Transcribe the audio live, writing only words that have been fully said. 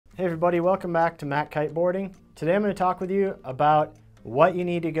Hey everybody, welcome back to Mac Kiteboarding. Today I'm going to talk with you about what you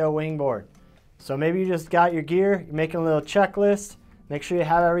need to go wingboard. So maybe you just got your gear, you're making a little checklist. Make sure you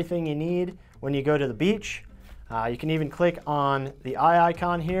have everything you need when you go to the beach. You can even click on the eye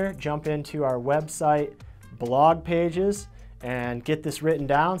icon here, jump into our website blog pages and get this written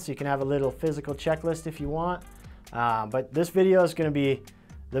down so you can have a little physical checklist if you want. But this video is going to be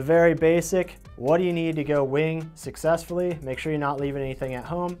the very basic. What do you need to go wing successfully? Make sure you're not leaving anything at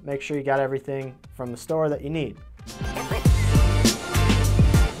home. Make sure you got everything from the store that you need.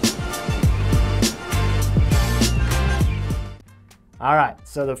 All right,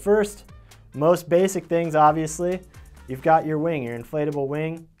 so the first, most basic things, obviously, you've got your wing, your inflatable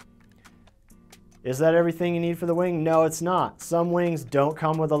wing. Is that everything you need for the wing? No, it's not. Some wings don't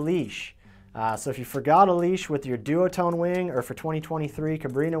come with a leash. So if you forgot a leash with your duotone wing, or for 2023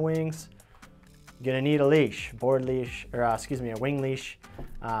 Cabrina wings, you're gonna need a leash, board leash, or a wing leash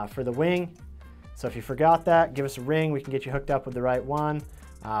for the wing. So if you forgot that, give us a ring. We can get you hooked up with the right one.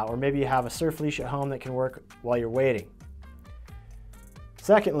 Or maybe you have a surf leash at home that can work while you're waiting.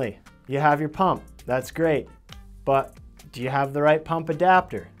 Secondly, you have your pump. That's great, but do you have the right pump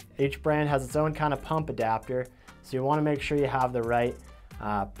adapter? Each brand has its own kind of pump adapter, so you wanna make sure you have the right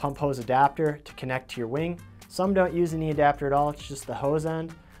pump hose adapter to connect to your wing. Some don't use any adapter at all, it's just the hose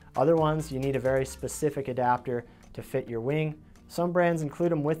end. Other ones, you need a very specific adapter to fit your wing. Some brands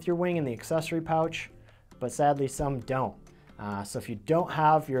include them with your wing in the accessory pouch, but sadly some don't. So if you don't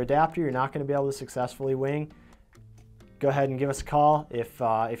have your adapter, you're not going to be able to successfully wing. Go ahead and give us a call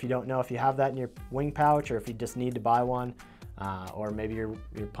if you don't know if you have that in your wing pouch, or if you just need to buy one, or maybe your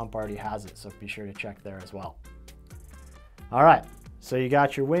pump already has it, so be sure to check there as well. All right. So you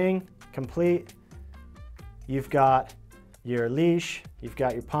got your wing complete, you've got your leash, you've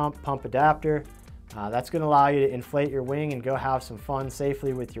got your pump adapter. That's going to allow you to inflate your wing and go have some fun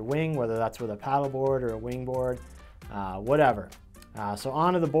safely with your wing, whether that's with a paddleboard or a wingboard, whatever. So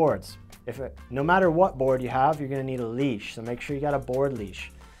onto the boards. No matter what board you have, you're going to need a leash, so make sure you got a board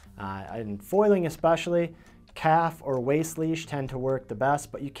leash. And foiling especially, calf or waist leash tend to work the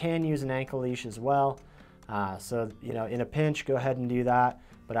best, but you can use an ankle leash as well. So, in a pinch, go ahead and do that.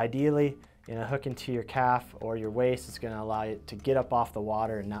 But ideally, hook into your calf or your waist is going to allow you to get up off the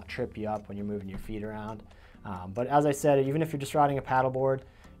water and not trip you up when you're moving your feet around. But as I said, even if you're just riding a paddleboard,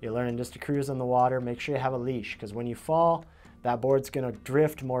 you're learning just to cruise on the water, make sure you have a leash, because when you fall, that board's going to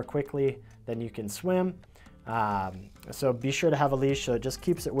drift more quickly than you can swim. So be sure to have a leash so it just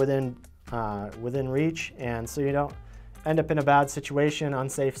keeps it within reach, and so you don't end up in a bad situation,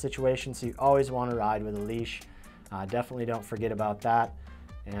 unsafe situation. So you always want to ride with a leash. Definitely don't forget about that,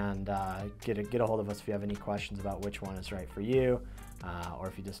 and get a hold of us if you have any questions about which one is right for you, or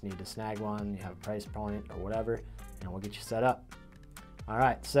if you just need to snag one, you have a price point or whatever, and we'll get you set up. All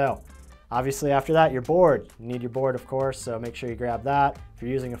right, so obviously after that, your board. You need your board, of course, so make sure you grab that. If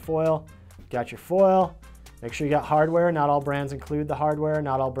you're using a foil, you got your foil. Make sure you got hardware. Not all brands include the hardware.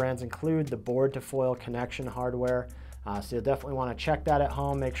 Not all brands include the board to foil connection hardware. So you'll definitely want to check that at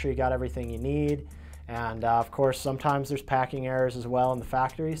home, make sure you got everything you need. And of course, sometimes there's packing errors as well in the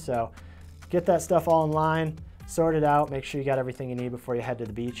factory. So get that stuff all in line, sort it out, make sure you got everything you need before you head to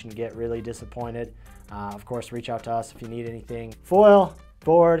the beach and get really disappointed. Of course, reach out to us if you need anything. Foil,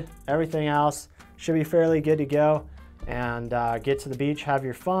 board, everything else should be fairly good to go. And get to the beach, have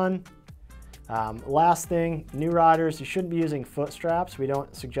your fun. Last thing, new riders, you shouldn't be using foot straps. We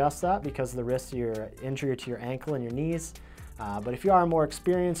don't suggest that because of the risk of your injury to your ankle and your knees. But if you are a more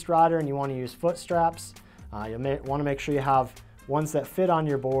experienced rider and you want to use foot straps, you want to make sure you have ones that fit on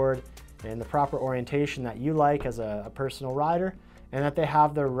your board in the proper orientation that you like as a personal rider, and that they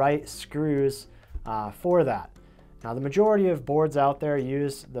have the right screws for that. Now, the majority of boards out there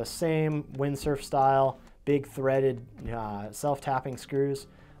use the same windsurf style, big threaded self-tapping screws.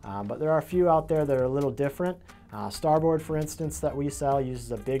 But there are a few out there that are a little different. Starboard, for instance, that we sell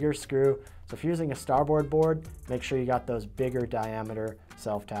uses a bigger screw. So if you're using a starboard board, make sure you got those bigger diameter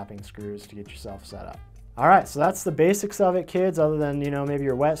self-tapping screws to get yourself set up. All right, so that's the basics of it, kids, other than maybe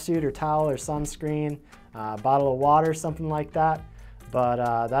your wetsuit or towel or sunscreen, bottle of water, something like that.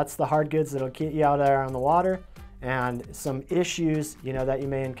 But that's the hard goods that'll get you out there on the water. And some issues that you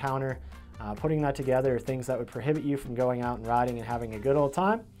may encounter putting that together are things that would prohibit you from going out and riding and having a good old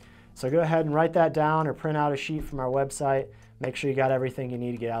time. So go ahead and write that down or print out a sheet from our website. Make sure you got everything you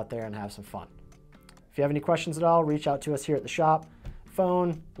need to get out there and have some fun. If you have any questions at all, reach out to us here at the shop.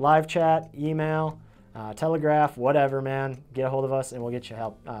 Phone, live chat, email, telegraph, whatever, man. Get a hold of us and we'll get you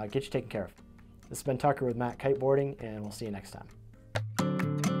taken care of. This has been Tucker with Mac Kiteboarding, and we'll see you next time.